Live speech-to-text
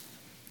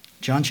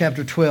John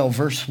chapter 12,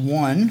 verse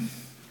 1.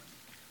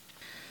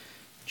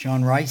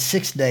 John writes,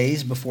 6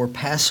 days before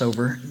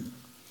Passover,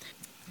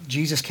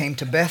 Jesus came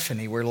to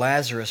Bethany, where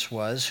Lazarus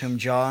was, who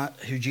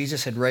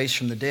Jesus had raised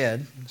from the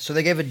dead. So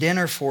they gave a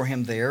dinner for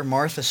him there.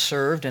 Martha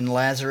served, and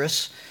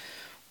Lazarus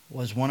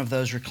was one of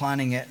those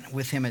reclining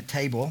with him at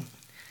table.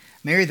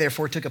 Mary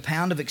therefore took a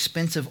pound of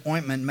expensive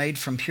ointment made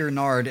from pure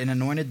nard and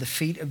anointed the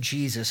feet of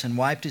Jesus and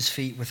wiped his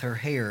feet with her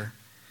hair.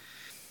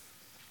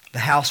 The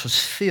house was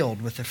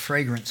filled with the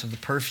fragrance of the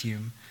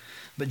perfume.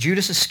 But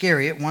Judas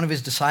Iscariot, one of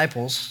his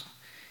disciples,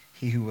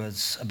 he who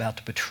was about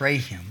to betray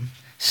him,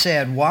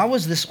 said, "Why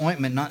was this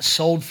ointment not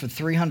sold for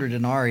 300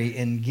 denarii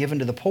and given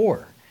to the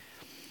poor?"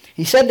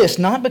 He said this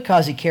not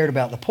because he cared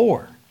about the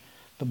poor,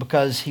 but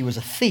because he was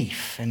a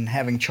thief, and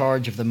having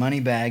charge of the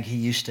money bag, he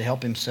used to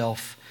help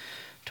himself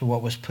to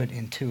what was put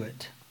into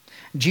it.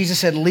 Jesus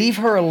said, "Leave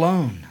her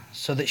alone,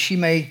 so that she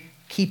may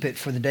keep it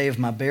for the day of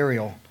my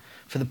burial.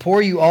 For the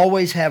poor you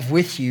always have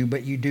with you,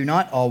 but you do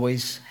not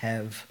always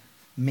have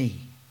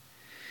me."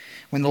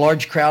 When the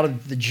large crowd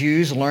of the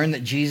Jews learned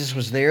that Jesus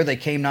was there, they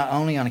came not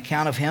only on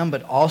account of him,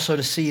 but also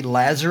to see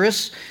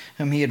Lazarus,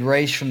 whom he had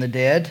raised from the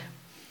dead.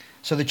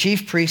 So the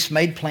chief priests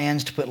made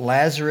plans to put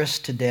Lazarus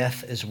to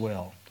death as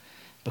well,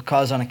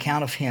 because on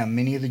account of him,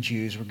 many of the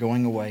Jews were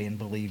going away and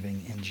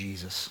believing in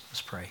Jesus.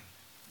 Let's pray.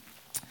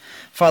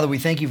 Father, we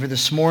thank you for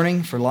this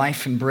morning, for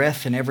life and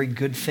breath and every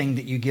good thing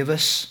that you give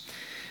us.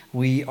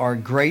 We are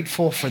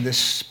grateful for this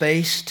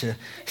space to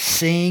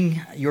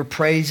sing your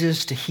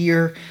praises, to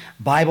hear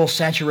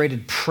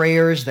Bible-saturated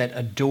prayers that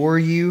adore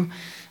you.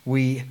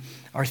 We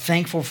are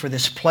thankful for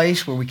this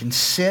place where we can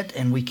sit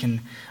and we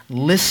can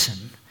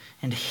listen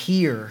and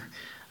hear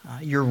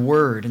your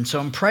word. And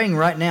so I'm praying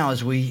right now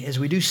as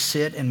we do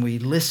sit and we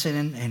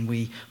listen and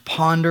we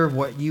ponder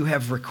what you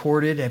have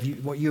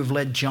recorded, what you have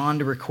led John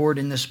to record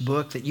in this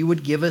book, that you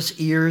would give us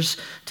ears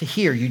to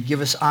hear, you'd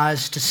give us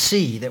eyes to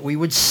see, that we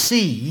would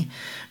see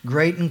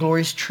great and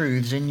glorious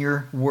truths in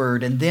your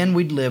word, and then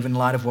we'd live in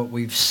light of what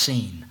we've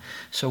seen.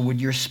 So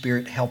would your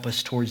Spirit help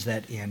us towards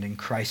that end. In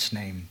Christ's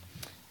name,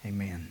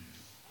 amen.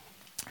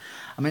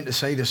 I meant to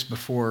say this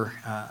before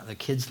the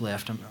kids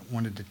left. I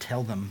wanted to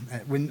tell them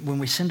when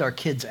we send our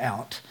kids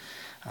out,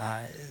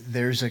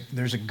 there's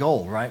a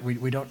goal, right?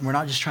 We're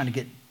not just trying to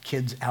get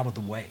kids out of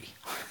the way.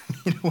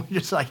 We're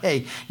just like,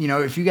 hey,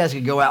 if you guys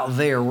could go out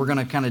there, we're going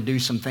to kind of do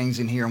some things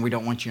in here, and we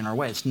don't want you in our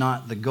way. It's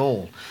not the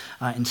goal.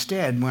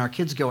 Instead, when our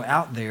kids go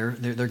out there,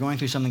 they're going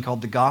through something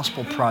called the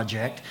Gospel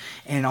Project,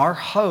 and our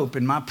hope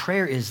and my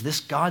prayer is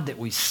this God that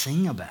we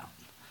sing about.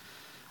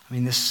 I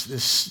mean,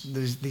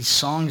 these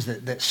songs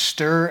that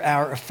stir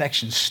our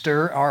affections,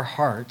 stir our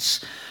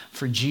hearts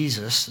for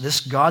Jesus, this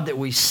God that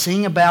we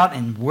sing about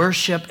and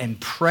worship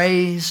and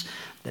praise,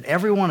 that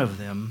every one of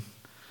them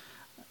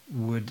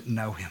would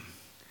know him.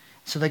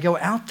 So they go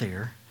out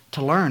there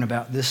to learn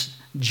about this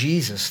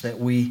Jesus that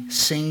we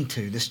sing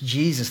to, this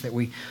Jesus that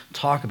we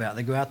talk about.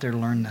 They go out there to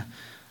learn the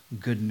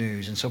good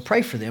news. And so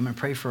pray for them and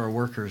pray for our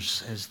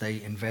workers as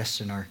they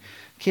invest in our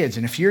kids.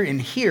 And if you're in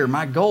here,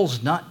 my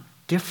goal's not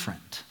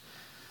different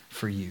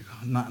for you.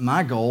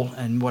 My goal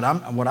and what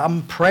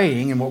I'm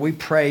praying and what we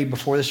pray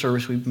before the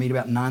service, we meet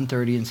about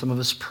 9:30 and some of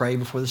us pray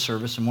before the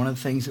service, and one of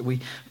the things that we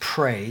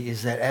pray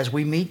is that as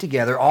we meet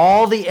together,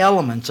 all the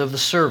elements of the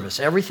service,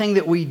 everything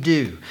that we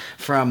do,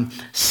 from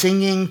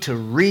singing to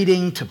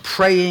reading to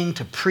praying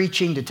to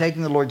preaching to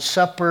taking the Lord's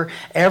Supper,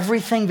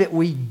 everything that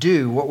we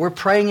do, what we're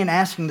praying and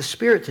asking the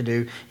Spirit to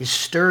do is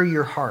stir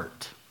your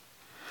heart,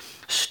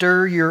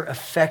 stir your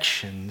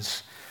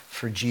affections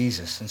for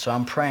Jesus. And so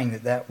I'm praying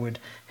that would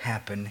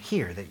happen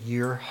here, that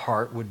your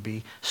heart would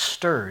be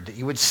stirred, that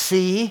you would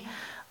see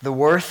the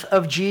worth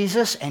of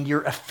Jesus and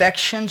your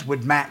affections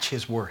would match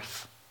his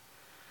worth.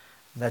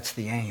 That's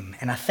the aim.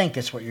 And I think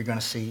that's what you're going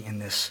to see in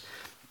this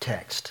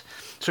text.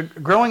 So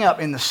growing up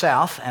in the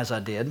South, as I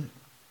did,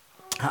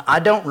 I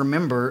don't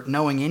remember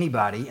knowing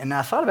anybody, and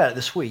I thought about it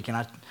this week,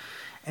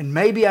 and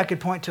maybe I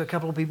could point to a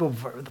couple of people,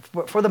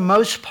 but for the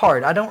most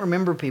part, I don't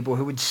remember people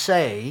who would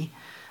say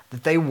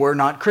that they were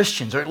not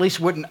Christians, or at least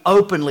wouldn't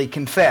openly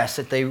confess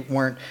that they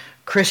weren't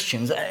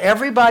Christians.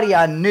 Everybody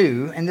I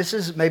knew, and this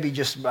is maybe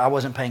just I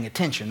wasn't paying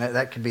attention,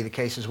 that could be the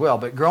case as well,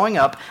 but growing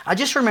up, I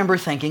just remember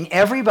thinking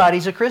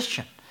everybody's a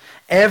Christian.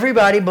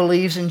 Everybody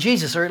believes in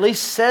Jesus, or at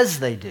least says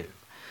they do.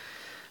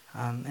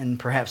 And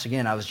perhaps,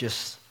 again, I was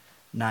just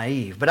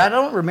naive. But I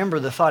don't remember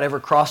the thought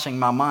ever crossing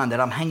my mind that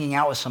I'm hanging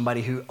out with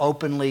somebody who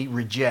openly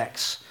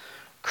rejects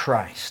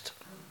Christ.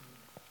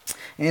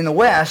 And in the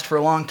West, for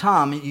a long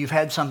time, you've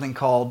had something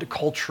called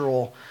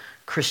cultural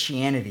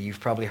Christianity. You've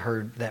probably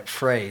heard that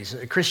phrase.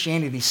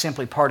 Christianity is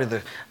simply part of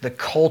the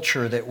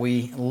culture that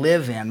we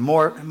live in.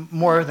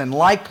 More than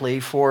likely,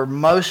 for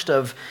most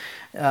of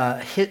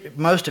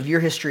your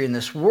history in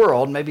this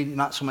world, maybe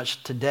not so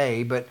much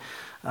today, but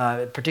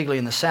particularly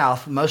in the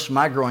South, most of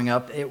my growing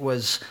up, it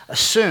was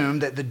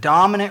assumed that the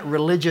dominant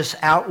religious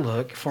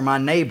outlook for my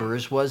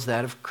neighbors was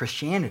that of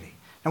Christianity.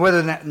 And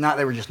whether or not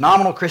they were just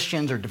nominal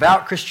Christians or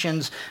devout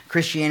Christians,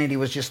 Christianity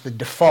was just the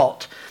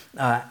default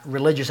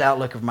religious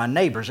outlook of my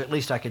neighbors. At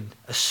least I could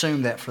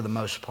assume that for the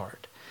most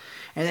part.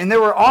 And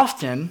there were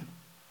often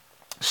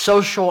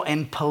social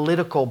and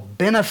political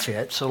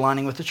benefits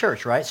aligning with the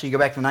church, right? So you go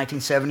back to the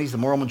 1970s, the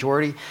moral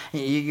majority.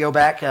 You go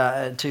back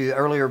to the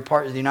earlier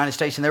part of the United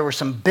States, and there was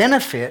some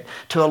benefit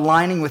to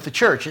aligning with the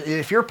church.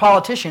 If you're a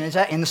politician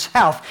in the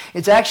South,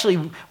 it's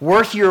actually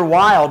worth your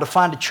while to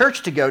find a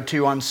church to go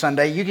to on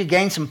Sunday. You could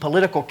gain some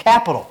political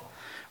capital,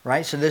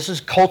 right? So this is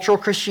cultural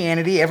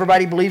Christianity.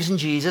 Everybody believes in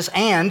Jesus,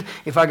 and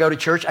if I go to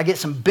church, I get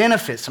some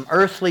benefits, some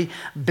earthly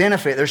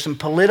benefit. There's some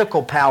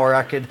political power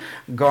I could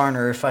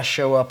garner if I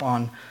show up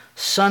on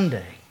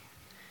Sunday.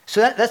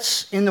 So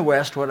that's in the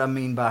West what I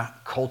mean by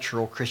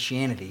cultural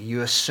Christianity.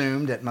 You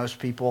assume that most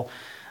people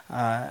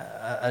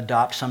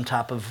adopt some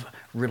type of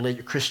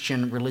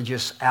Christian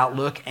religious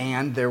outlook,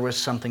 and there was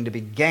something to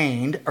be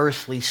gained,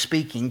 earthly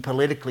speaking,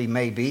 politically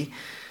maybe,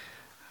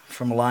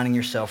 from aligning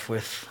yourself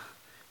with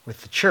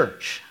the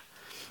church.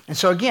 And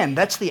so again,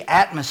 that's the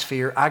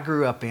atmosphere I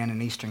grew up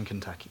in Eastern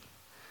Kentucky.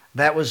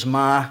 That was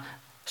my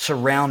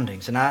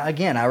surroundings. And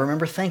I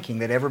remember thinking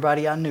that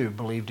everybody I knew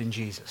believed in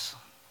Jesus.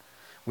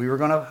 We were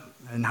going to,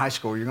 in high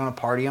school, you're going to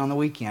party on the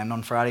weekend,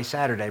 on Friday,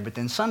 Saturday, but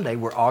then Sunday,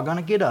 we're all going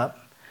to get up,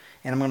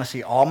 and I'm going to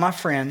see all my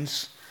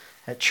friends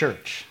at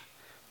church.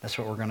 That's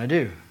what we're going to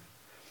do.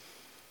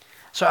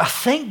 So I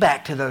think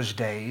back to those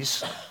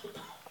days,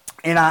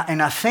 and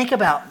I think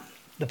about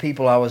the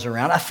people I was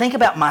around. I think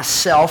about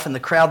myself and the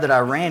crowd that I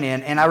ran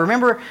in, and I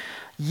remember,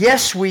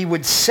 yes, we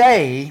would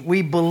say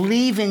we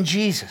believe in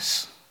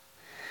Jesus.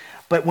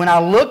 But when I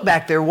look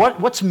back there,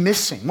 what's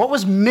missing? What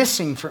was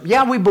missing from?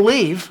 Yeah, we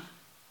believe,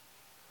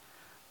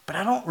 but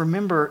I don't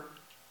remember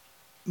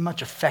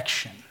much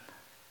affection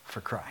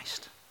for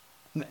Christ.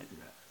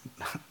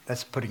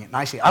 That's putting it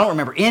nicely. I don't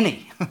remember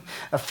any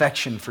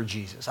affection for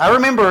Jesus. I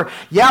remember,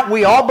 yeah,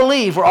 we all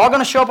believe. We're all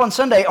going to show up on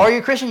Sunday. Are you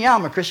a Christian? Yeah,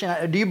 I'm a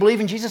Christian. Do you believe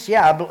in Jesus?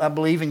 Yeah, I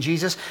believe in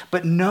Jesus.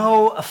 But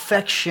no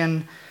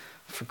affection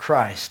for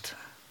Christ.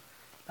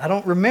 I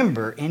don't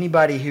remember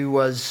anybody who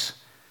was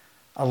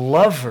a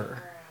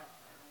lover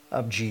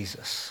of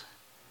Jesus.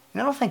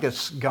 And I don't think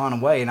that's gone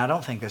away, and I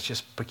don't think that's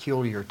just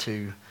peculiar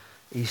to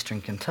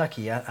Eastern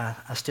Kentucky. I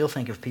still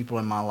think of people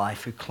in my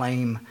life who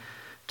claim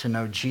to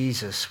know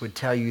Jesus, would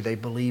tell you they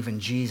believe in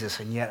Jesus,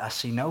 and yet I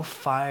see no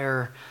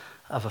fire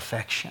of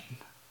affection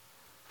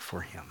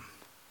for him.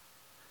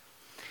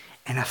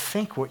 And I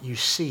think what you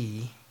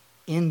see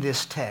in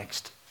this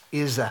text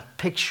is a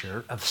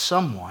picture of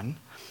someone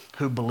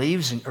who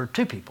believes in, or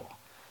two people,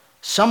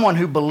 someone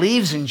who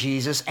believes in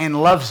Jesus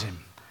and loves him.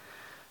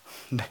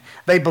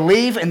 They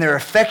believe, and their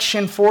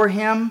affection for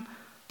him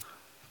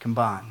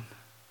combine.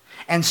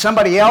 And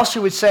somebody else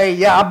who would say,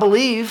 yeah, I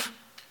believe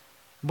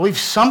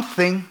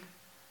something,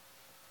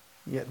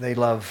 yet they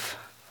love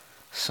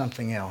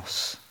something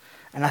else.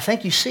 And I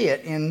think you see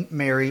it in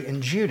Mary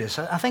and Judas.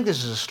 I think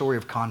this is a story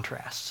of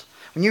contrasts.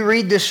 When you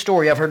read this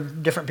story, I've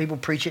heard different people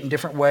preach it in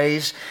different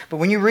ways, but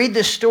when you read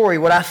this story,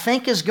 what I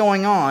think is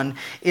going on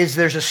is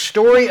there's a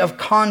story of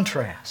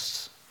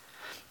contrasts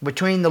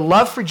between the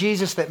love for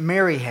Jesus that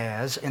Mary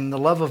has and the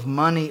love of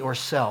money or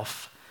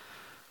self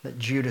that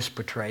Judas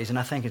portrays. And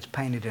I think it's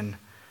painted in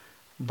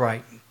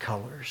bright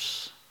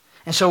colors.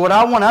 And so what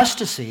I want us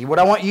to see, what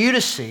I want you to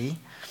see,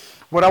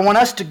 what I want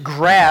us to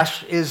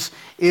grasp is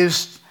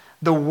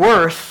the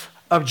worth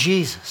of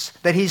Jesus.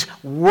 That he's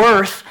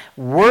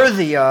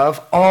worthy of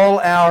all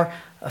our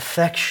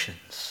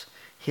affections.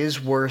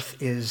 His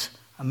worth is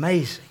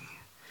amazing.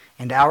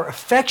 And our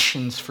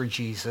affections for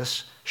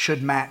Jesus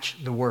should match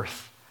the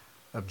worth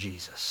of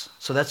Jesus.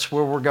 So that's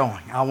where we're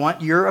going. I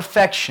want your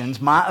affections,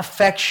 my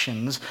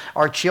affections,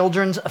 our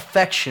children's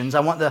affections, I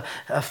want the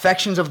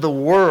affections of the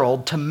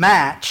world to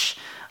match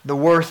the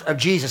worth of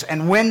Jesus.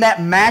 And when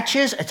that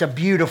matches, it's a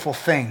beautiful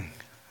thing.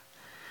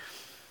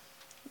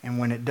 And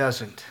when it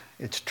doesn't,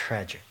 it's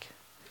tragic.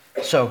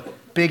 So,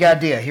 big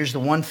idea. Here's the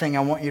one thing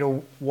I want you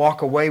to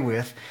walk away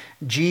with.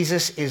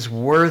 Jesus is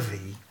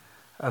worthy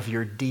of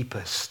your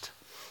deepest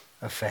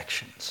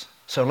affections.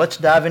 So let's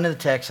dive into the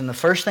text. And the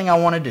first thing I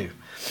want to do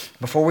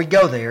before we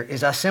go there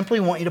is I simply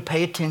want you to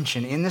pay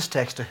attention in this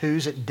text to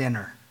who's at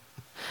dinner.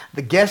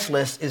 The guest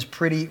list is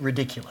pretty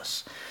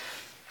ridiculous.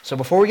 So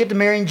before we get to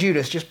Mary and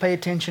Judas, just pay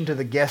attention to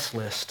the guest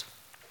list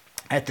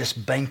at this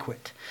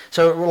banquet.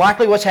 So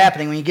likely what's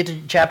happening when you get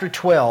to chapter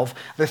 12,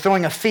 they're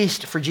throwing a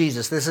feast for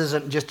Jesus. This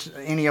isn't just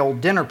any old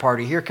dinner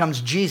party. Here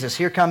comes Jesus.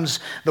 Here comes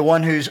the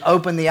one who's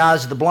opened the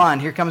eyes of the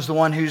blind. Here comes the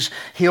one who's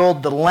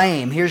healed the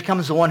lame. Here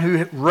comes the one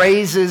who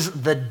raises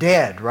the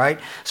dead, right?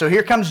 So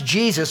here comes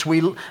Jesus.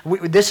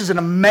 This is an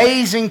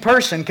amazing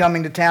person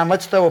coming to town.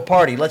 Let's throw a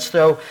party. Let's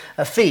throw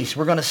a feast.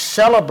 We're going to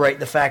celebrate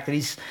the fact that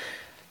he's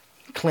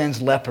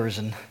cleansed lepers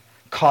and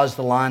caused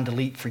the lame to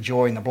leap for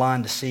joy and the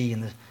blind to see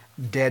and the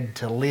dead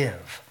to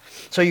live.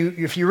 So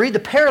if you read the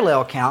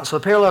parallel account, so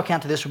the parallel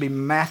account to this would be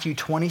Matthew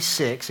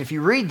 26. If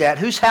you read that,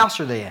 whose house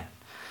are they at?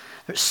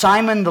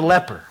 Simon the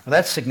leper. Well,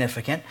 that's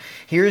significant.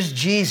 Here's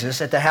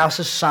Jesus at the house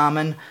of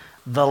Simon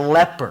the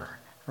leper,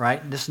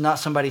 right? This is not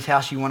somebody's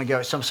house you want to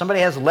go. So if somebody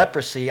has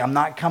leprosy, I'm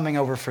not coming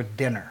over for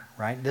dinner,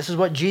 right? This is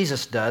what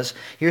Jesus does.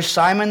 Here's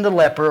Simon the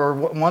leper, or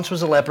what once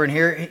was a leper, and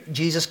here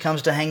Jesus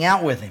comes to hang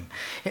out with him.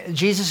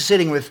 Jesus is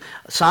sitting with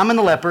Simon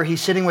the leper. He's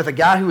sitting with a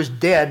guy who was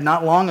dead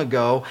not long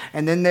ago,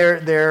 and then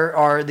there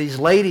are these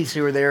ladies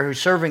who are there who are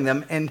serving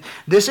them. And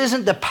this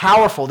isn't the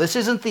powerful. This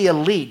isn't the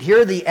elite.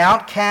 Here are the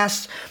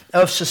outcasts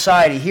of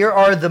society. Here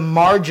are the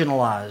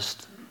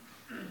marginalized.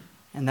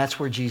 And that's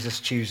where Jesus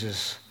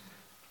chooses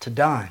to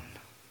dine.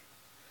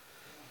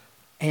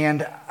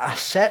 And I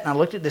sat and I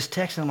looked at this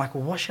text and I'm like,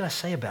 well, what should I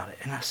say about it?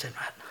 And I said,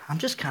 I'm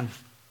just kind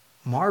of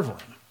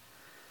marveling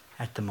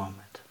at the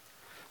moment.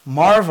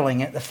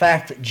 Marveling at the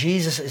fact that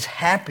Jesus is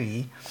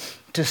happy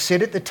to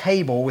sit at the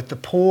table with the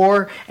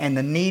poor and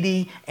the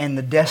needy and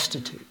the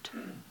destitute.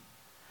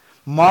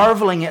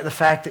 Marveling at the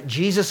fact that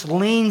Jesus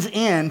leans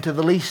in to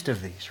the least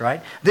of these,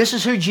 right? This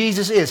is who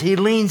Jesus is. He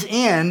leans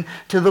in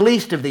to the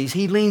least of these.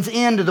 He leans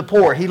in to the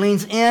poor. He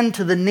leans in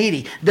to the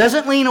needy.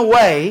 Doesn't lean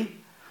away.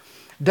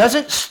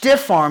 Doesn't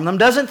stiff-arm them.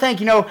 Doesn't think,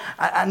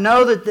 I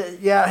know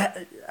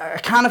that, I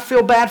kind of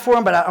feel bad for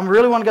them, but I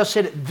really want to go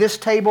sit at this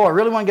table. I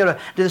really want to go to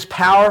this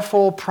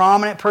powerful,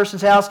 prominent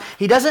person's house.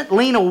 He doesn't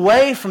lean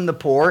away from the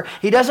poor.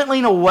 He doesn't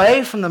lean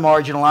away from the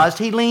marginalized.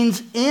 He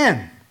leans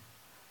in.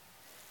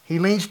 He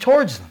leans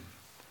towards them.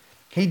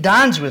 He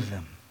dines with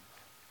them.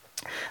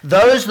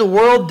 Those the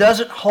world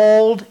doesn't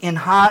hold in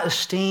high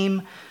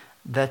esteem,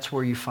 that's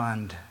where you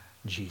find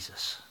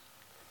Jesus.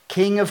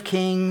 King of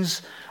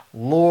kings,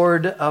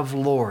 Lord of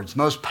lords,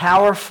 most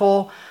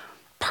powerful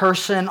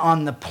person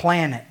on the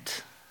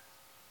planet.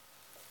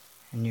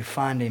 And you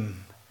find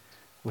him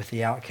with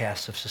the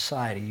outcasts of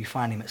society. You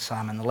find him at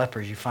Simon the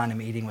leper. You find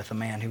him eating with a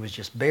man who was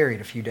just buried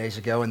a few days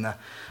ago and the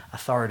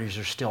authorities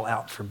are still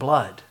out for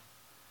blood.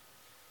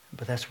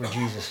 But that's where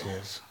Jesus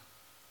is.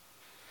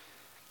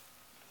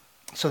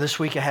 So this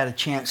week I had a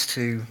chance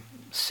to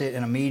sit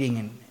in a meeting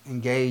and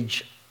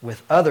engage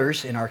with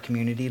others in our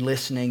community,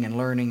 listening and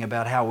learning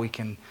about how we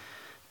can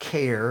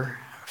care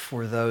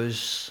for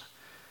those,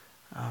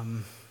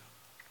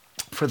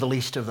 for the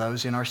least of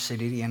those in our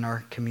city, in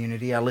our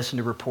community. I listened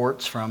to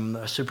reports from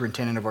the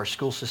superintendent of our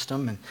school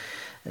system, and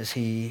as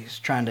he's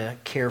trying to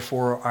care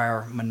for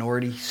our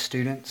minority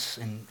students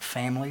and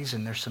families,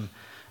 and there's some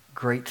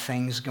great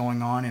things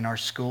going on in our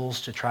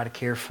schools to try to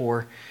care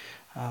for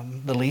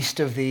the least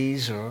of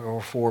these,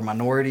 or for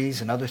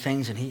minorities and other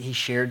things. And he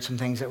shared some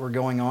things that were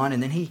going on,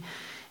 and then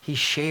he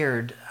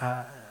shared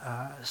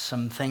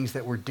some things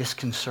that were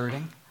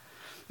disconcerting.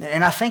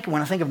 And I think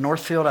when I think of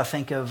Northfield, I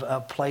think of a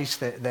place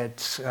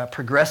that's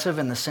progressive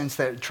in the sense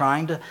that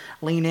trying to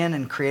lean in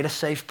and create a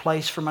safe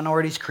place for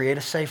minorities, create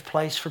a safe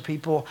place for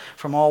people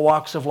from all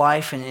walks of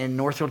life. And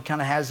Northfield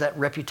kind of has that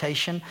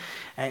reputation.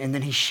 And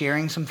then he's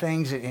sharing some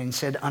things and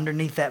said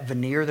underneath that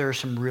veneer there are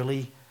some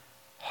really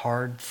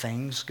hard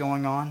things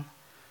going on,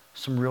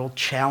 some real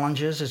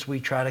challenges as we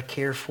try to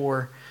care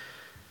for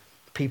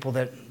people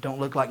that don't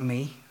look like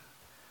me.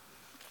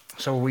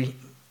 So we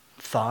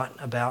thought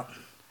about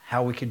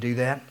how we could do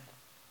that.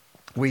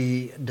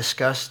 We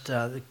discussed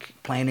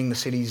planning the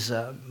city's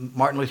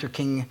Martin Luther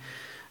King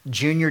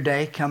Jr.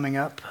 Day coming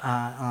up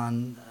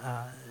on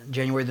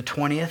January the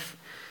 20th.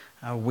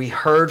 We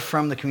heard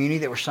from the community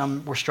that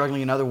some were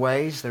struggling in other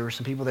ways. There were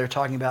some people there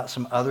talking about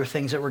some other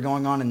things that were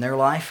going on in their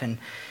life. And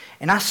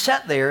I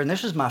sat there, and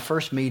this was my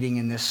first meeting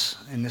in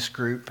this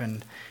group,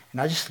 and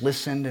I just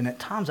listened, and at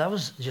times I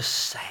was just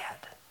sad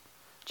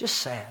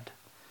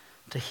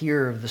to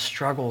hear of the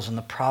struggles and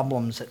the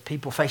problems that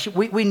people face.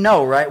 We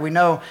know, right? We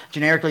know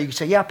generically you can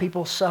say, yeah,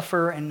 people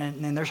suffer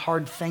and there's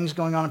hard things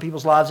going on in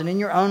people's lives. And in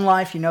your own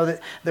life, you know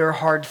that there are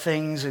hard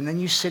things. And then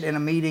you sit in a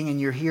meeting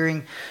and you're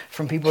hearing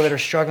from people that are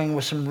struggling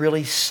with some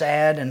really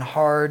sad and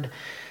hard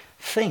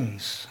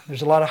things.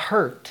 There's a lot of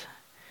hurt.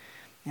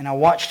 And I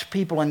watched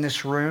people in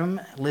this room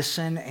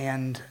listen,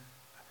 and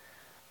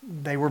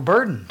they were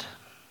burdened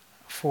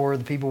for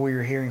the people we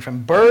were hearing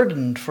from,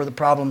 burdened for the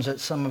problems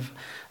that some of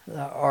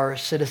our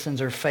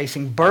citizens are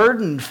facing,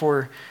 burdened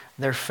for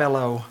their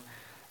fellow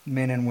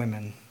men and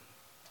women.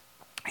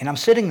 And I'm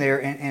sitting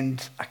there,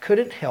 and I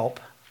couldn't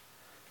help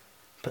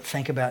but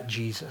think about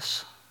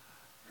Jesus.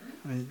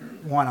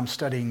 One, I'm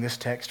studying this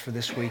text for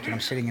this week, and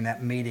I'm sitting in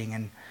that meeting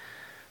and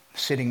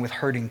sitting with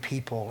hurting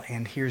people,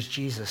 and here's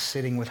Jesus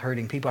sitting with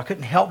hurting people. I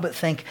couldn't help but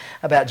think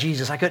about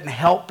Jesus. I couldn't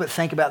help but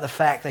think about the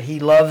fact that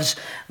he loves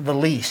the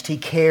least. He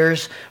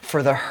cares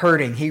for the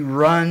hurting. He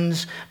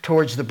runs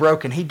towards the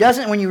broken. He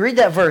doesn't, when you read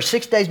that verse,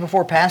 6 days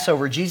before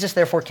Passover, Jesus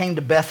therefore came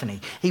to Bethany.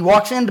 He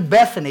walks into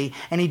Bethany,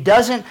 and he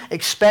doesn't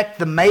expect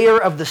the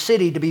mayor of the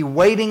city to be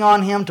waiting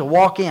on him to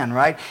walk in,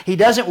 right? He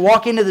doesn't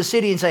walk into the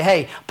city and say,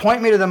 hey,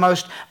 point me to the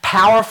most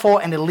powerful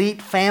and elite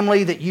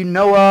family that you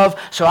know of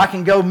so I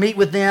can go meet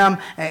with them,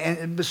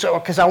 and so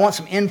because I want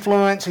some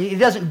influence. He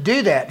doesn't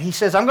do that. He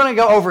says, I'm going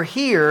to go over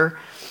here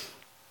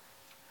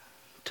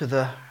to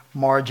the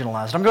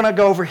marginalized. I'm going to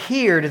go over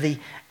here to the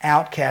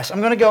outcast. I'm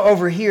going to go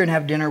over here and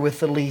have dinner with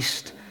the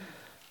least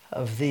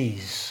of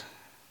these.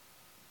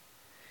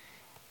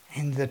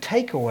 And the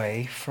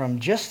takeaway from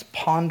just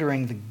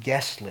pondering the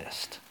guest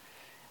list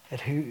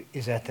at who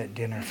is at that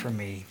dinner for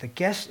me. The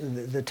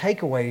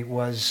takeaway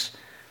was,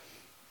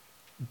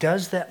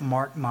 does that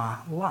mark my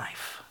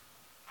life?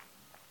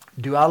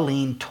 Do I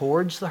lean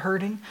towards the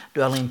hurting?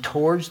 Do I lean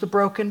towards the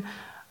broken?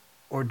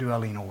 Or do I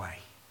lean away?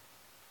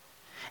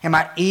 Am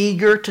I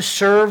eager to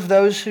serve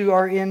those who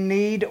are in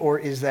need? Or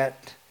is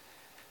that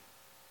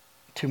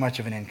too much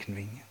of an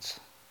inconvenience?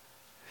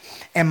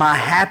 Am I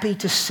happy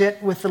to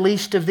sit with the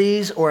least of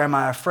these? Or am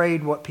I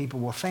afraid what people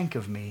will think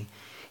of me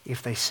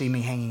if they see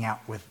me hanging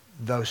out with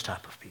those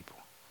type of people?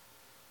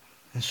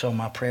 And so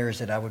my prayer is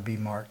that I would be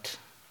marked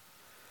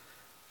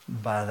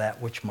by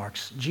that which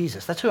marks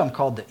Jesus. That's who I'm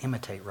called to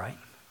imitate, right?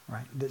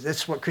 Right?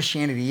 That's what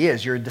Christianity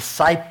is. You're a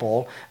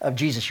disciple of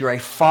Jesus. You're a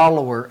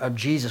follower of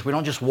Jesus. We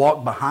don't just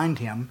walk behind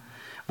him.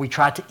 We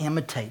try to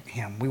imitate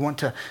him. We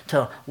want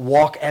to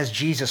walk as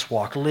Jesus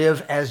walked,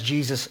 live as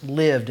Jesus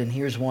lived. And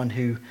here's one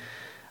who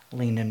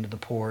leaned into the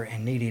poor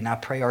and needy. And I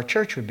pray our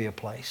church would be a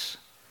place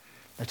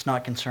that's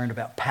not concerned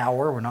about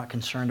power. We're not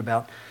concerned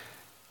about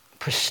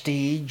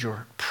prestige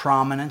or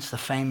prominence, the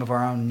fame of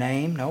our own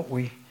name. No,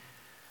 we're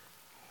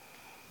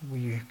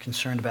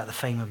concerned about the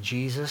fame of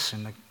Jesus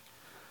and the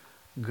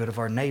good of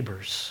our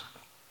neighbors.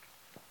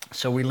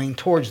 So we lean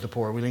towards the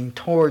poor. We lean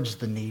towards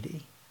the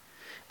needy.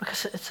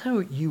 Because it's who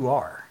you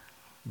are,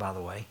 by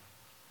the way.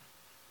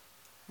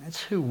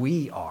 It's who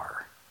we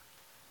are.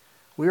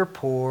 We are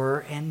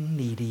poor and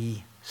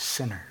needy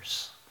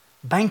sinners.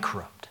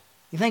 Bankrupt.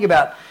 You think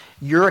about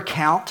your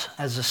account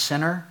as a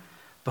sinner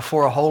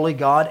before a holy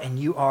God, and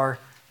you are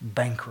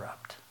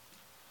bankrupt.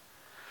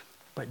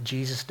 But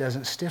Jesus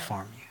doesn't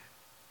stiff-arm you.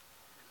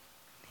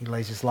 He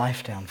lays his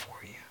life down for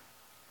you.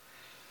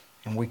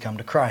 And we come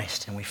to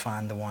Christ and we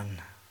find the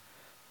one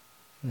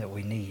that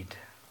we need.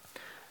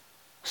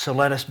 So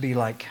let us be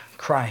like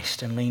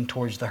Christ and lean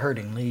towards the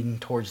hurting, lean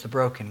towards the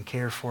broken,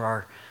 care for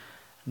our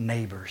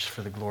neighbors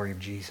for the glory of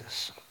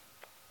Jesus.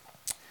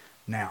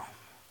 Now,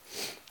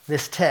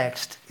 this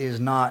text is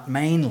not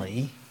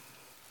mainly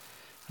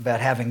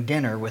about having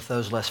dinner with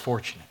those less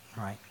fortunate,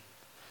 right?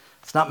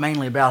 It's not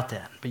mainly about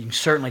that, but you can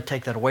certainly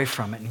take that away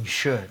from it, and you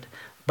should.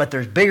 But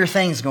there's bigger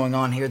things going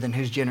on here than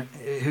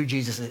who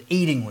Jesus is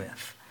eating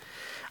with.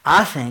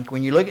 I think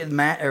when you look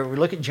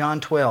at John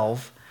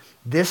 12,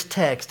 this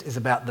text is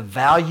about the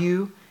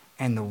value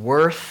and the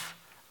worth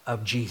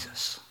of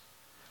Jesus.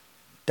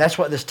 That's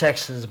what this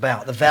text is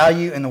about, the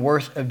value and the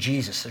worth of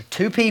Jesus. There are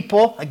two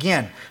people,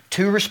 again,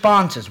 two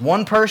responses.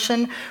 One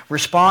person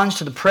responds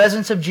to the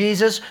presence of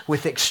Jesus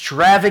with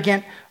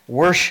extravagant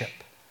worship.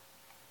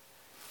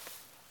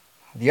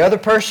 The other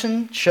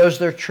person shows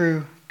their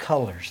true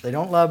colors. They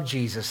don't love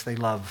Jesus, they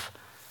love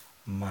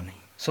money.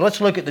 So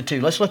let's look at the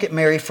two. Let's look at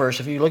Mary first.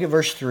 If you look at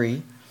verse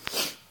 3,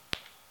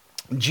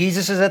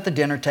 Jesus is at the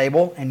dinner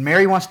table, and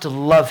Mary wants to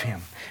love him.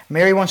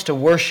 Mary wants to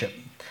worship.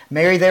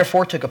 Mary,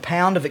 therefore, took a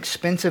pound of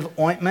expensive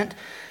ointment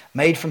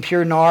made from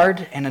pure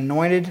nard and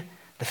anointed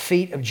the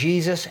feet of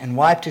Jesus and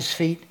wiped his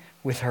feet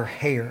with her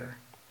hair.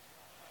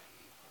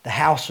 The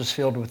house was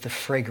filled with the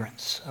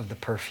fragrance of the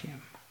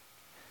perfume.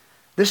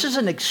 This is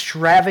an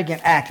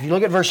extravagant act. If you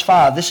look at verse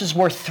 5, this is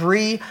worth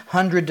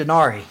 300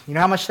 denarii. You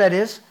know how much that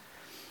is?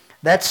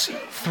 That's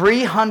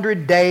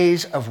 300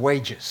 days of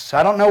wages. So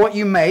I don't know what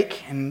you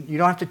make, and you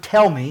don't have to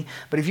tell me,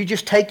 but if you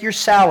just take your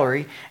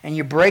salary and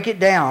you break it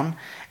down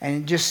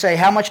and just say,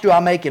 how much do I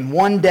make in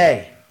one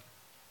day?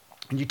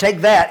 And you take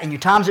that and you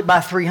times it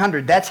by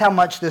 300, that's how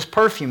much this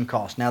perfume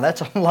costs. Now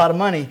that's a lot of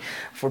money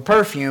for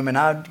perfume, and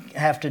I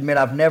have to admit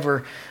I've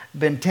never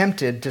been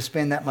tempted to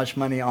spend that much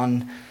money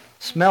on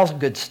smells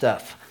good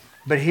stuff.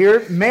 But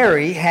here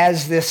Mary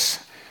has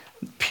this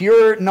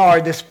pure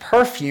nard, this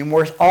perfume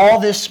worth all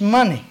this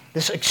money.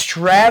 This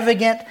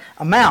extravagant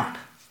amount.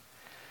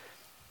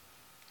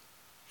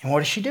 And what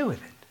does she do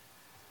with it?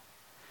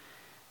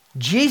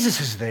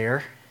 Jesus is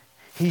there.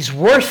 He's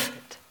worth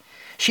it.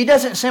 She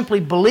doesn't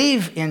simply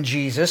believe in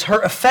Jesus.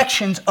 Her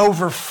affections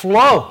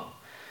overflow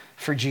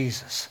for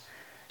Jesus.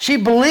 She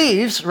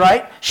believes,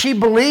 right? She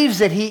believes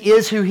that he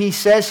is who he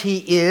says he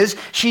is.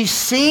 She's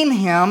seen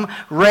him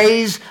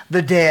raise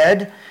the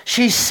dead.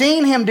 She's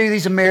seen him do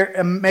these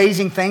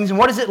amazing things. And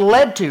what has it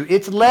led to?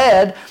 It's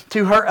led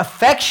to her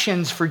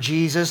affections for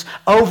Jesus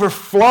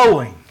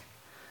overflowing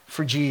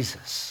for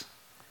Jesus.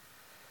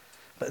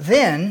 But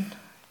then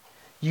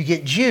you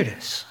get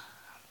Judas.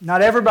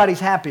 Not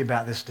everybody's happy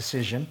about this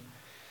decision.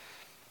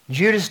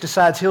 Judas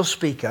decides he'll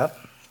speak up.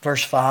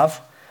 Verse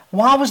 5.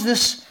 Why was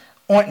this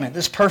ointment,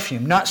 this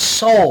perfume, not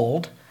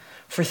sold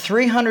for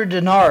 300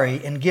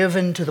 denarii and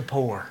given to the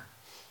poor?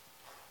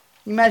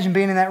 You imagine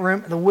being in that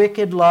room? The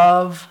wicked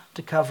love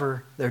to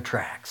cover their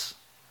tracks.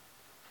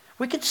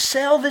 We could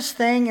sell this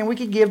thing and we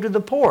could give to the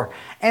poor.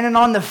 And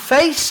on the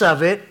face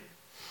of it,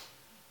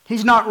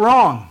 he's not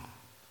wrong.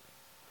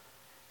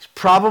 He's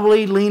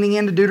probably leaning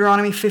into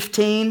Deuteronomy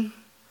 15,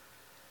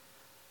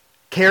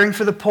 caring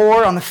for the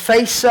poor. On the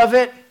face of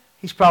it,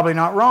 he's probably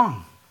not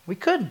wrong. We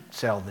could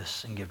sell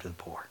this and give to the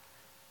poor.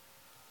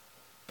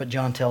 But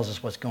John tells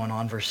us what's going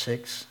on, verse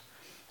 6.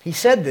 He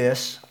said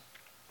this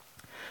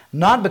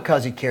not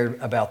because he cared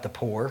about the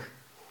poor,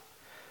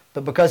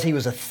 but because he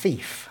was a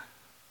thief.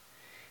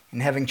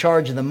 And having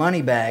charge of the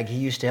money bag, he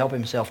used to help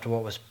himself to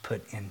what was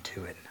put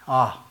into it.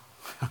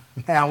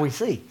 Now we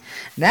see.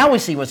 Now we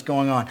see what's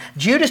going on.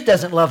 Judas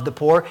doesn't love the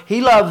poor.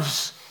 He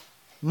loves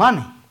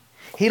money.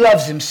 He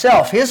loves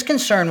himself. His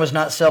concern was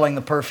not selling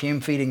the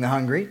perfume, feeding the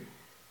hungry.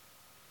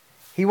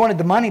 He wanted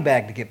the money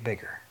bag to get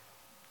bigger.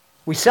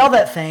 We sell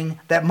that thing,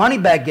 that money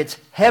bag gets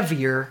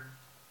heavier.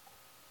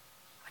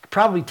 I could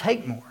probably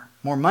take more.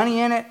 More money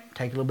in it,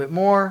 take a little bit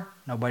more.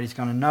 Nobody's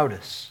going to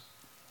notice.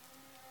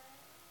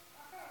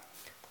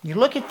 You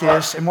look at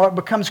this, and what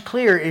becomes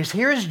clear is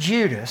here's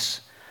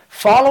Judas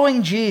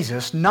following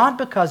Jesus, not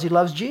because he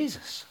loves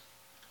Jesus.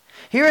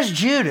 Here's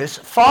Judas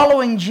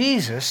following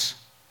Jesus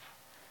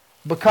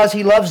because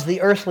he loves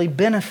the earthly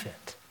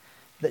benefit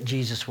that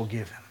Jesus will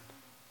give him.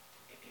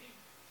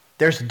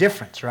 There's a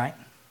difference, right?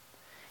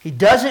 He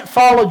doesn't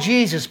follow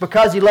Jesus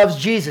because he loves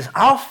Jesus.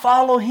 I'll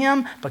follow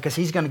him because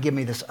he's going to give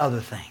me this other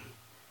thing.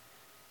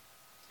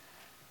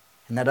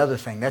 And that other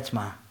thing, that's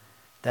my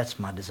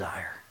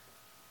desire.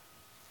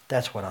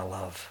 That's what I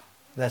love.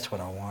 That's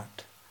what I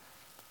want.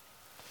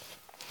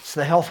 It's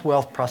the health,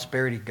 wealth,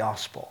 prosperity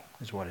gospel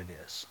is what it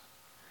is.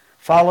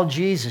 Follow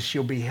Jesus,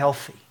 you'll be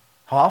healthy.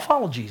 Oh, I'll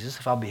follow Jesus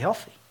if I'll be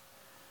healthy.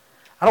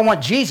 I don't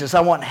want Jesus,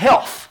 I want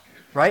health.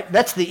 Right?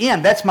 That's the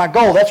end. That's my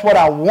goal. That's what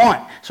I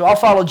want. So I'll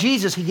follow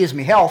Jesus. He gives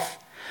me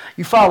health.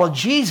 You follow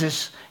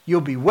Jesus,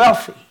 you'll be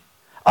wealthy.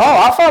 Oh,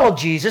 I'll follow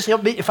Jesus.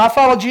 If I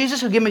follow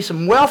Jesus, he'll give me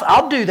some wealth.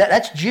 I'll do that.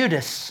 That's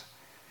Judas.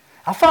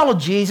 I'll follow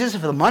Jesus.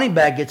 If the money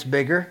bag gets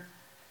bigger,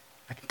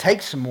 I can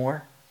take some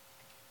more.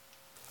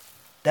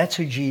 That's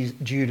who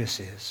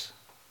Judas is.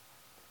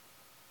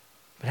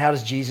 But how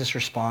does Jesus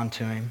respond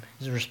to him?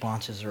 His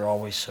responses are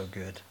always so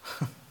good.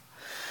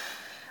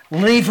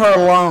 Leave her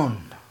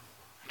alone.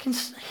 I can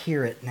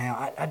hear it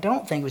now. I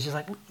don't think it was just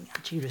like,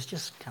 Judas,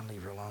 just kind of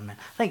leave her alone, man.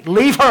 I think,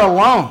 leave her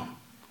alone.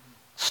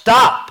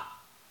 Stop.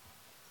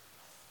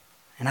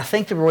 And I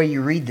think the way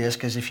you read this,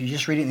 because if you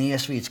just read it in the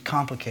ESV, it's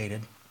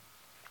complicated.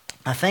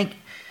 I think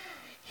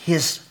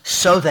his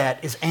 "so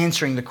that" is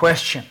answering the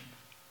question.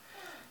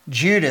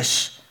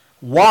 Judas,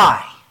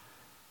 why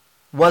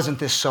wasn't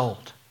this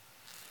sold?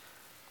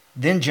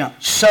 Then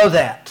jump, so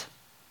that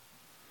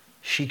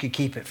she could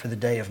keep it for the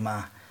day of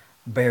my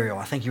burial.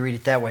 I think you read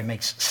it that way, it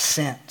makes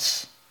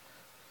sense.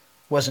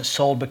 Wasn't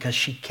sold because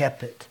she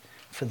kept it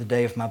for the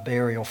day of my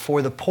burial.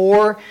 For the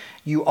poor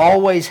you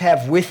always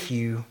have with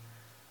you,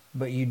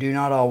 but you do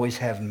not always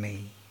have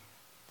me.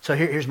 So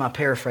here's my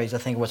paraphrase, I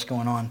think, of what's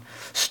going on.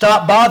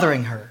 Stop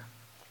bothering her.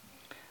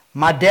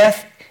 My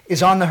death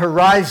is on the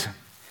horizon.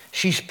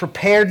 She's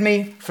prepared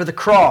me for the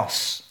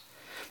cross.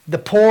 The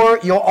poor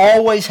you'll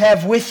always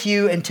have with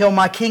you until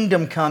my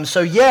kingdom comes. So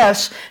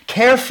yes,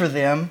 care for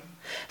them.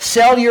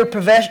 Sell your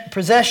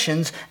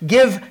possessions,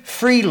 give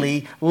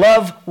freely,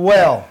 love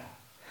well.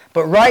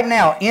 But right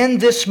now, in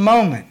this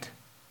moment,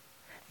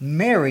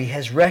 Mary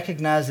has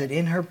recognized that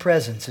in her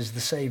presence is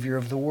the Savior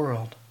of the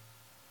world,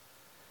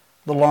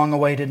 the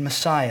long-awaited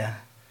Messiah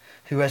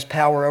who has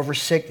power over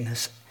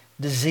sickness,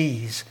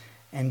 disease,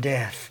 and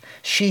death.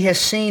 She has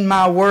seen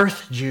my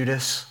worth,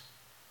 Judas,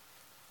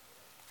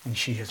 and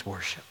she has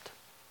worshipped.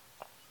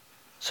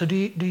 So do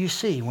you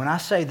see, when I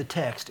say the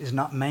text is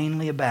not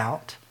mainly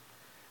about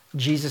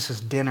Jesus'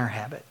 dinner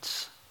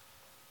habits,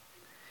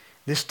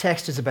 this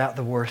text is about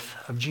the worth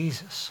of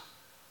Jesus.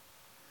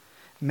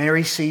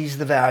 Mary sees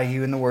the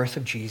value and the worth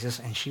of Jesus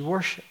and she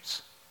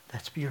worships.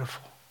 That's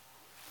beautiful.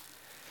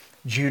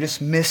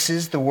 Judas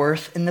misses the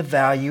worth and the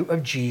value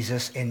of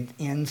Jesus and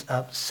ends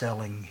up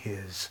selling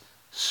his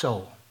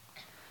soul.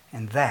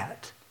 And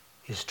that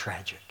is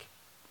tragic.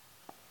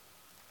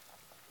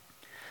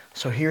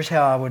 So here's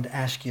how I would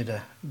ask you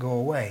to go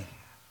away.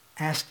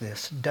 Ask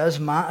this: does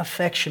my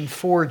affection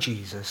for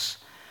Jesus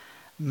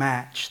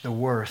match the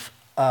worth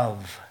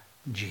of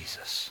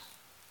Jesus?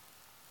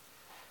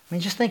 I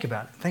mean, just think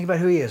about it. Think about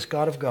who he is.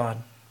 God of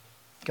God,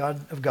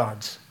 God of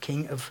gods,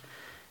 King of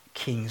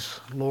kings,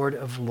 Lord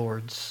of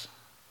lords.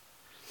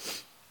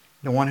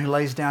 The one who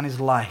lays down his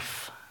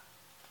life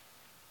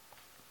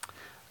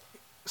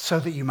so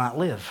that you might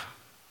live,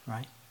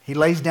 right? He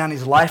lays down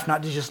his life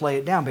not to just lay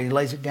it down, but he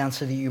lays it down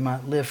so that you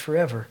might live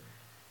forever.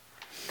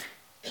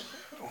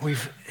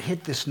 We've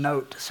hit this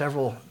note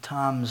several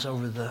times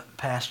over the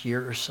past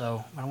year or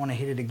so. I want to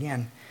hit it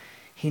again.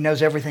 He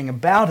knows everything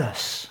about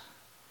us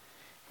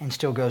and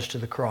still goes to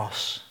the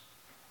cross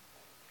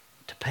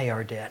to pay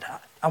our debt.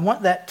 I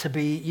want that to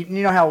be, you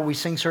know how we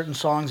sing certain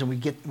songs and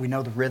we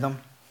know the rhythm,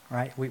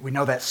 right? We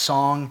know that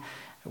song.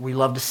 We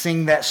love to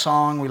sing that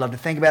song. We love to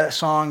think about that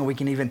song. We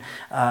can even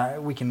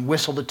we can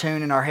whistle the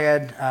tune in our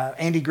head.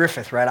 Andy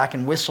Griffith, right? I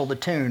can whistle the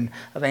tune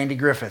of Andy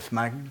Griffith.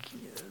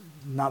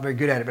 Not very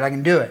good at it, but I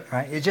can do it,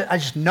 right? I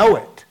just know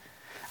it.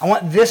 I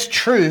want this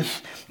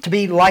truth to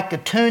be like the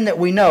tune that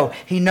we know.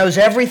 He knows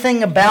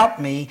everything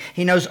about me.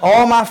 He knows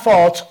all my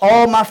faults,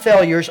 all my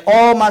failures,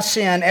 all my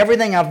sin,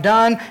 everything I've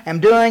done, am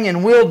doing,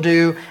 and will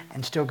do,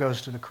 and still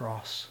goes to the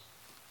cross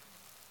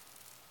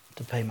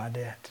to pay my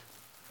debt.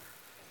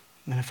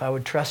 And if I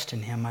would trust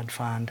in him, I'd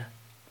find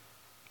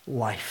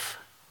life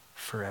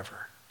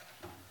forever.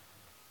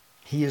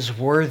 He is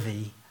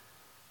worthy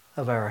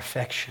of our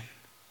affection.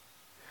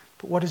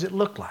 But what does it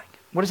look like?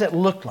 What does that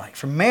look like?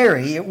 For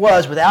Mary, it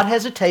was, without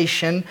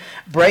hesitation,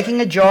 breaking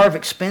a jar of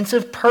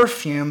expensive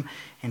perfume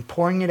and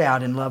pouring it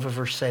out in love of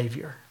her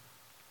Savior.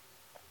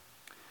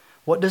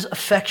 What does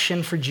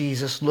affection for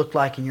Jesus look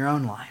like in your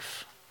own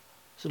life?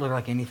 Does it look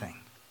like anything?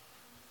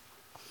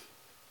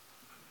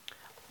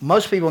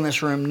 Most people in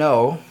this room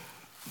know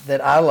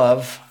that I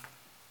love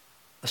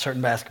a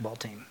certain basketball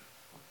team.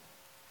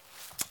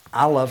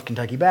 I love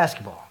Kentucky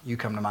basketball. You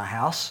come to my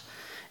house,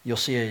 you'll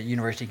see a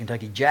University of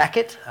Kentucky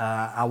jacket.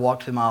 I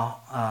walked through my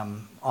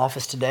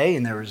office today,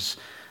 and I was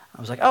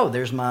like, oh,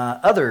 there's my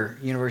other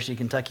University of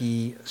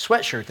Kentucky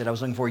sweatshirt that I was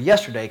looking for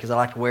yesterday because I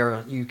like to wear a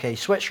UK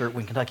sweatshirt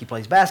when Kentucky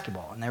plays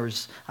basketball. And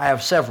I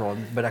have several,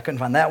 but I couldn't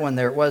find that one.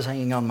 There it was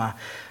hanging on my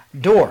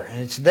door, and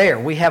it's there.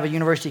 We have a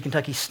University of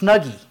Kentucky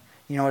Snuggie.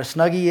 You know what a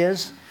Snuggie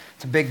is?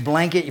 It's a big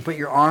blanket. You put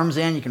your arms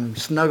in. You can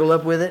snuggle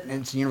up with it,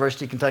 and it's a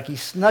University of Kentucky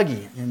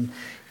Snuggie. And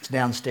it's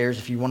downstairs.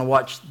 If you want to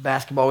watch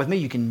basketball with me,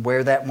 you can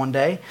wear that one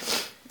day.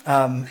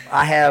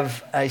 I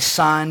have a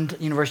signed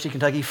University of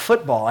Kentucky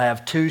football. I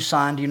have 2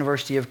 signed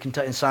University of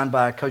Kentucky, signed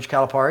by Coach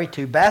Calipari,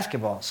 2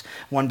 basketballs,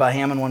 one by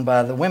him and one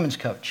by the women's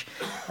coach.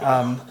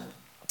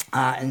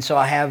 And so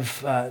I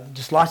have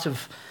just lots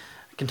of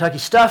Kentucky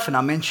stuff, and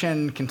I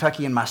mention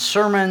Kentucky in my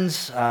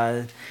sermons.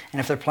 And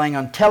if they're playing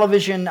on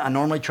television, I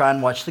normally try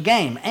and watch the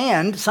game.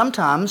 And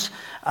sometimes,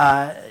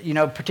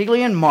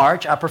 particularly in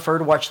March, I prefer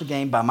to watch the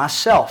game by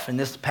myself. And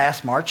this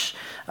past March,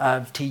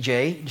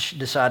 TJ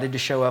decided to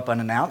show up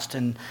unannounced,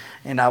 and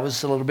I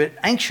was a little bit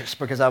anxious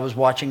because I was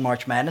watching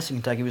March Madness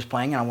and Kentucky was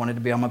playing, and I wanted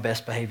to be on my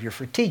best behavior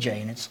for TJ,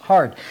 and it's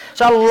hard.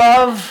 So I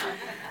love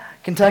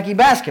Kentucky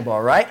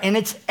basketball, right? And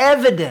it's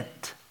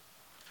evident.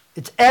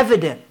 It's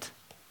evident.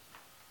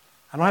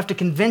 I don't have to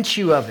convince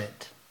you of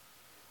it.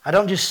 I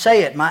don't just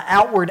say it. My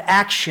outward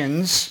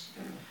actions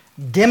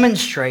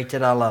demonstrate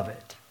that I love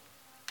it.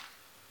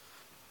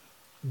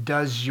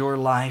 Does your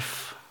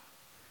life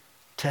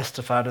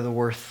testify to the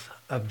worth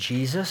of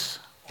Jesus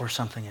or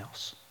something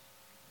else?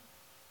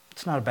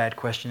 It's not a bad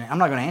question. I'm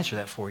not going to answer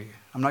that for you.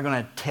 I'm not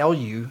going to tell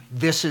you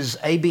this is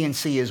A, B, and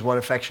C is what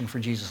affection for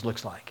Jesus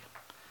looks like.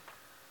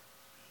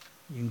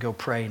 You can go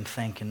pray and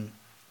think and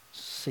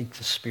seek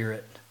the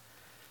Spirit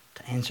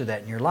to answer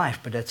that in your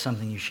life, but that's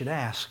something you should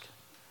ask.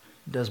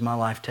 Does my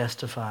life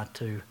testify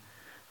to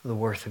the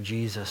worth of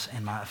Jesus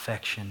and my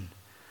affection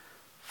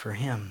for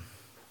Him?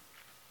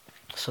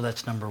 So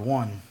that's number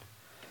 1.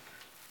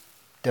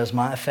 Does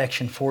my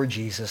affection for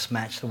Jesus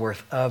match the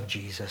worth of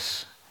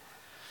Jesus?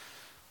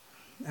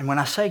 And when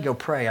I say go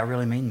pray, I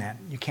really mean that.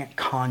 You can't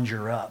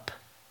conjure up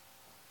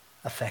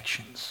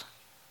affections.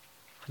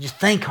 Just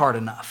think hard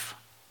enough.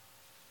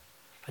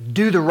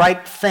 Do the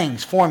right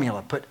things,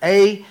 formula. Put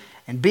A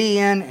and B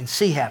in, and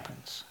C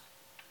happens.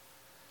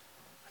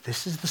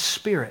 This is the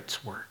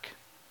Spirit's work.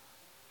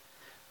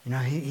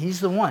 He's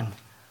the one who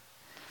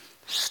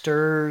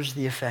stirs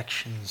the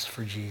affections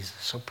for Jesus.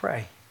 So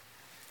pray.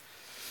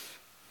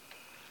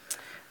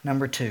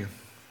 Number 2,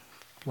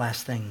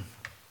 last thing.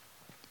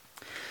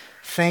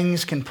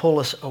 Things can pull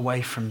us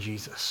away from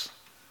Jesus.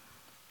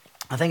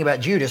 I think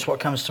about Judas. What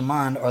comes to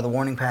mind are the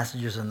warning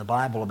passages in the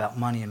Bible about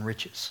money and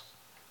riches.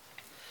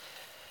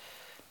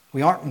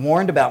 We aren't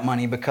warned about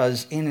money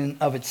because in and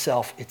of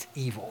itself it's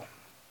evil.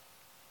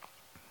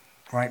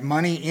 Right?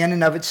 Money in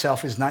and of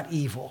itself is not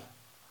evil.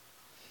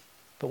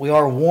 But we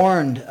are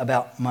warned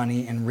about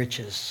money and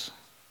riches.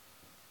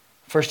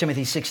 1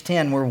 Timothy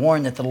 6:10, we're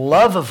warned that the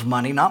love of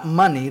money, not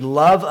money,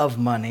 love of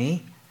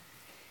money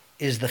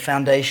is the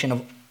foundation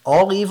of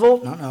all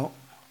evil. No,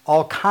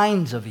 all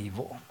kinds of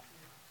evil.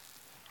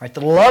 Right?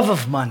 The love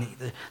of money,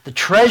 the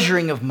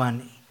treasuring of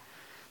money.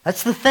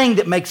 That's the thing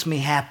that makes me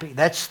happy.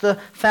 That's the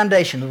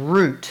foundation, the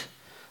root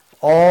of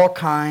all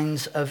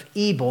kinds of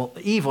evil.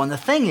 And the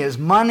thing is,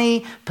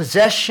 money,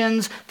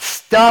 possessions,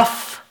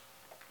 stuff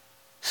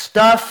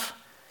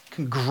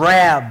can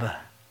grab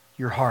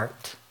your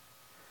heart,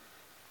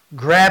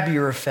 grab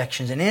your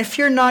affections. And if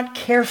you're not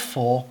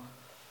careful,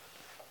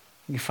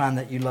 you find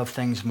that you love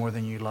things more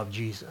than you love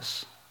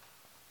Jesus.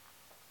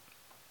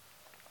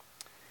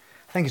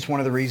 I think it's one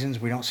of the reasons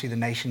we don't see the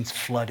nations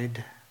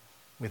flooded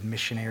with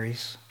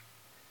missionaries.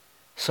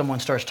 Someone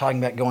starts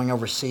talking about going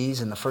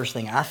overseas, and the first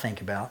thing I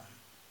think about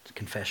is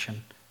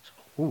confession.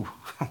 So,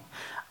 I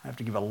have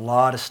to give a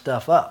lot of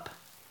stuff up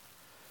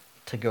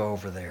to go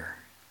over there.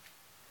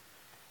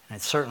 And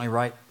it's certainly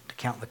right to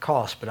count the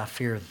cost, but I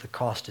fear that the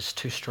cost is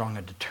too strong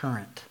a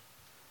deterrent.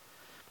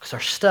 Because our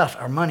stuff,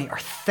 our money, our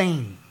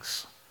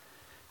things,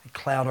 they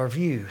cloud our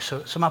view.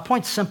 So my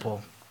point's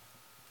simple.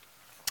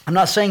 I'm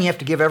not saying you have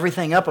to give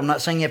everything up. I'm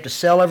not saying you have to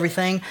sell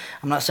everything.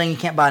 I'm not saying you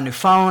can't buy a new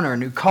phone or a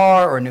new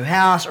car or a new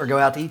house or go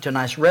out to eat to a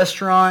nice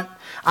restaurant.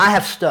 I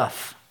have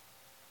stuff.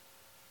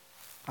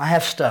 I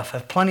have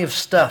plenty of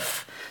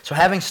stuff. So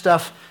having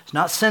stuff is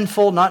not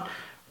sinful, not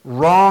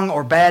wrong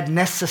or bad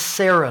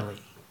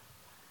necessarily.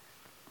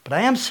 But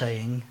I am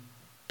saying,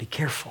 be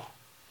careful.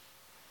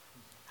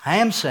 I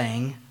am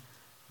saying,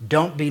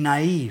 don't be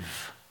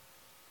naive.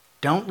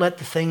 Don't let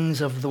the things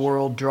of the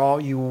world draw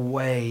you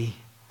away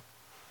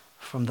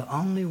from the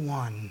only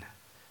one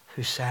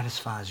who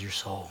satisfies your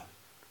soul.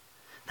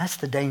 That's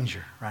the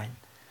danger, right?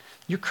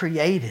 You're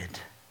created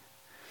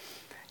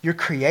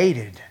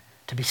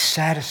to be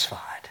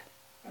satisfied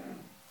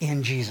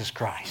in Jesus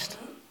Christ.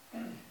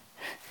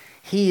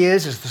 He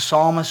is, as the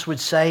psalmist would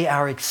say,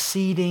 our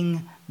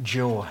exceeding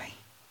joy.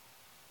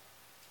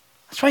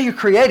 That's why you're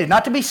created,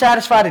 not to be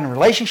satisfied in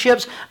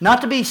relationships,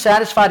 not to be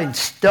satisfied in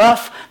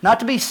stuff, not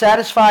to be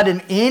satisfied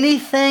in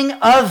anything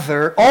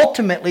other,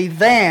 ultimately,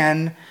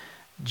 than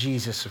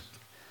Jesus of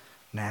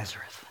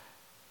Nazareth.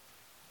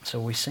 So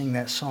we sing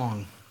that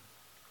song,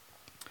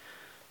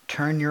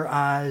 turn your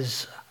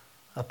eyes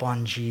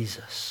upon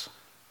Jesus.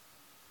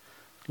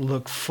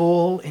 Look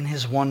full in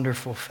his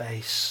wonderful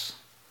face,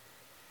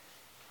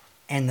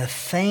 and the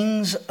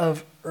things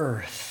of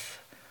earth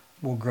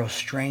will grow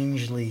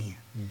strangely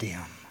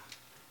dim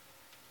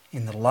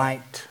in the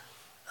light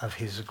of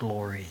his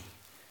glory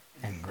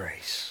and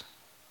grace.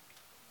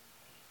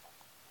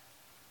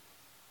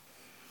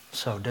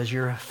 So, does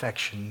your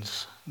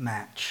affections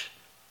match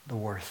the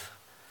worth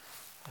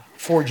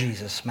for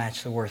Jesus,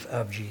 match the worth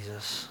of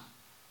Jesus?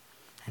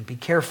 And be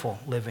careful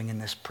living in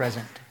this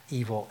present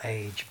evil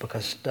age,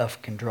 because stuff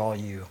can draw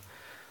you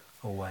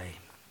away.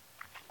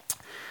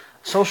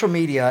 Social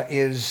media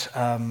is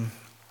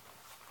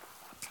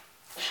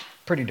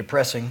pretty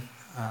depressing,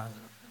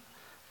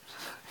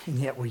 and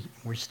yet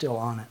we're still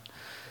on it.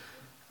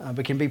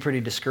 But can be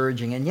pretty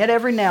discouraging. And yet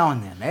every now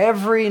and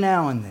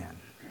then,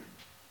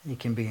 it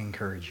can be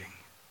encouraging.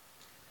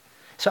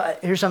 So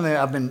here's something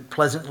I've been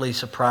pleasantly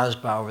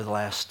surprised by over the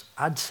last,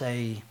 I'd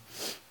say,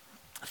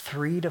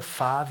 3 to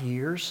 5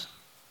 years.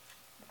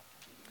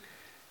 I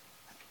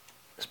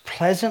was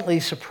pleasantly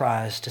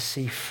surprised to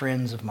see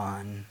friends of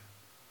mine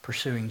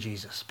pursuing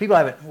Jesus. People I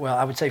haven't, well,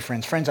 I would say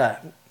friends.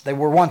 They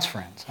were once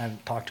friends. I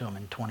haven't talked to them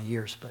in 20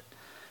 years, but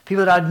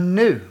people that I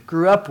knew,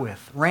 grew up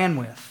with, ran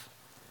with.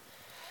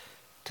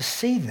 To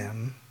see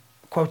them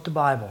quote the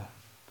Bible.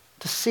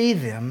 To see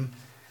them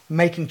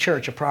making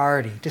church a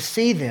priority. To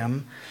see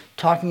them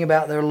talking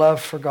about their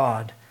love for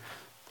God.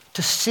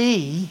 To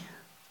see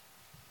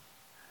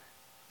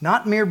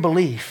not mere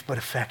belief, but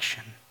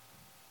affection.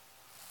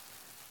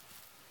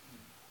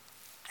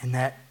 And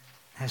that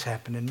has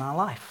happened in my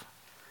life.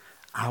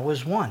 I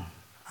was one,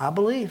 I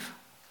believe,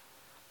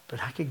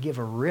 but I could give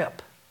a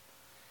rip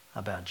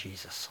about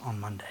Jesus on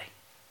Monday.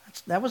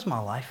 That was my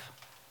life.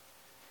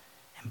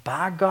 And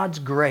by God's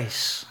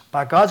grace,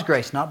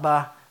 not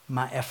by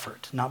my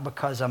effort, not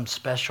because I'm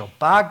special,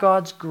 by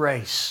God's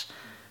grace,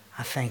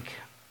 I think,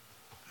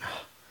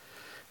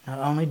 not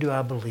only do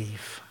I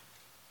believe,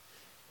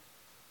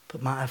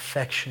 but my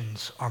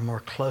affections are more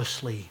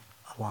closely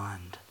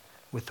aligned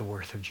with the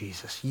worth of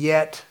Jesus,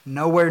 yet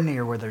nowhere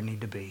near where they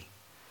need to be.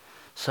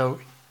 So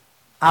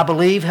I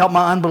believe, help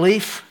my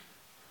unbelief.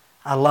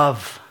 I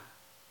love,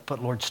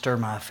 but Lord, stir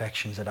my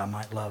affections that I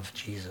might love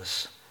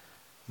Jesus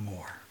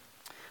more.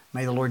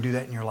 May the Lord do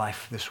that in your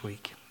life this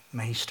week.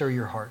 May he stir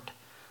your heart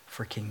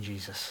for King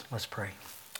Jesus. Let's pray.